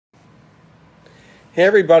Hey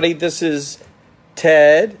everybody, this is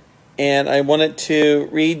Ted, and I wanted to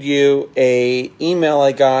read you a email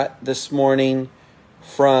I got this morning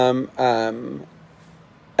from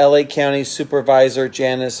LA County Supervisor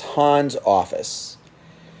Janice Hahn's office.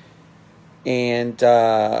 And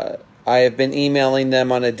I have been emailing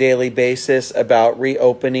them on a daily basis about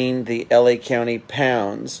reopening the LA County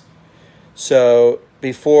pounds. So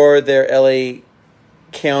before their LA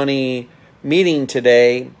County meeting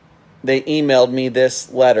today, they emailed me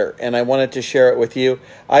this letter, and I wanted to share it with you.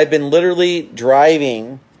 I've been literally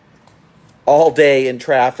driving all day in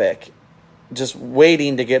traffic, just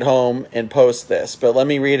waiting to get home and post this, but let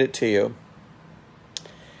me read it to you.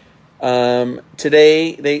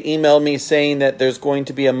 Today, they emailed me saying that there's going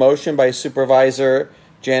to be a motion by Supervisor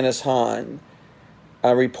Janice Hahn,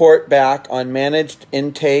 a report back on managed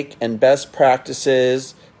intake and best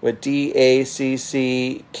practices with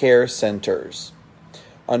DACC care centers.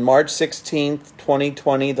 On March 16,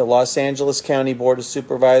 2020, the Los Angeles County Board of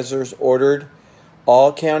Supervisors ordered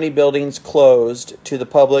all county buildings closed to the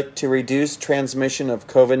public to reduce transmission of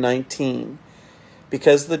COVID-19.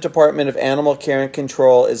 Because the Department of Animal Care and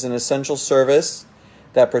Control is an essential service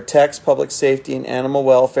that protects public safety and animal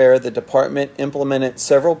welfare, the department implemented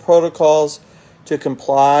several protocols to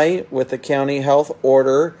comply with the county health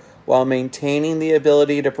order while maintaining the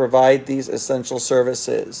ability to provide these essential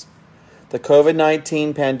services. The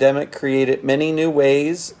COVID-19 pandemic created many new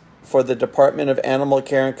ways for the Department of Animal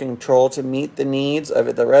Care and Control to meet the needs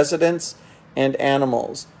of the residents and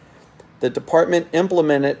animals. The department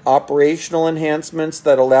implemented operational enhancements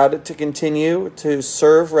that allowed it to continue to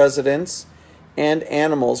serve residents and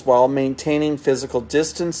animals while maintaining physical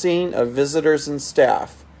distancing of visitors and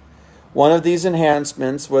staff. One of these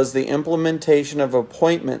enhancements was the implementation of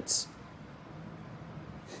appointments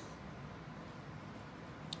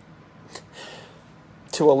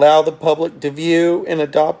to allow the public to view and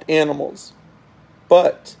adopt animals.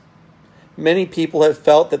 But many people have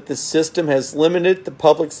felt that the system has limited the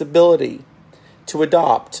public's ability to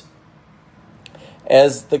adopt.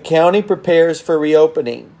 As the county prepares for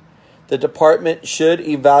reopening, the department should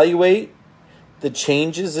evaluate the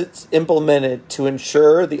changes it's implemented to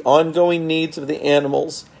ensure the ongoing needs of the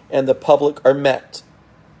animals and the public are met.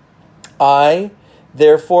 I,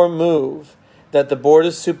 therefore, move that the Board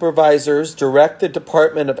of Supervisors direct the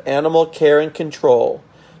Department of Animal Care and Control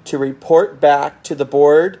to report back to the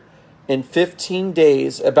Board in 15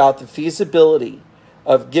 days about the feasibility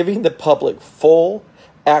of giving the public full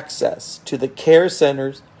access to the care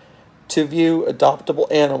centers to view adoptable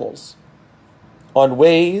animals, on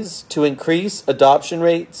ways to increase adoption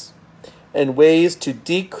rates and ways to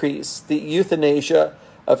decrease the euthanasia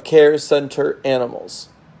of care center animals.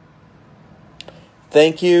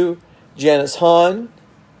 Thank you, Janice Hahn,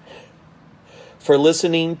 for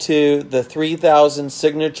listening to the 3,000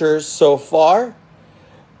 signatures so far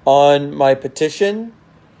on my petition,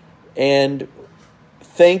 and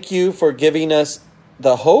thank you for giving us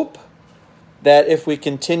the hope that if we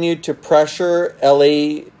continue to pressure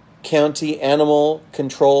LA County Animal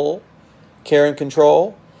Control, Care and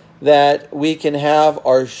Control, that we can have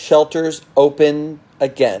our shelters open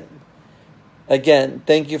again. Again,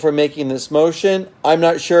 thank you for making this motion. I'm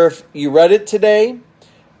not sure if you read it today.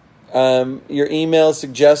 Your email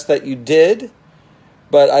suggests that you did,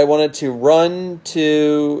 but I wanted to run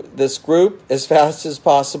to this group as fast as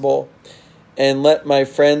possible and let my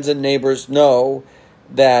friends and neighbors know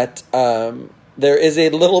that there is a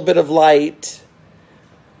little bit of light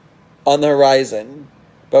on the horizon,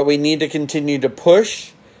 but we need to continue to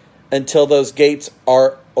push until those gates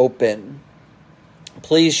are open.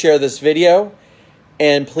 Please share this video,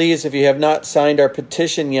 and please, if you have not signed our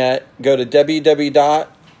petition yet, go to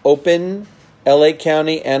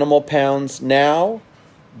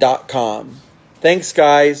www.openlacountyanimalpoundsnow.com. Thanks,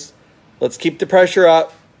 guys. Let's keep the pressure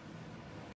up.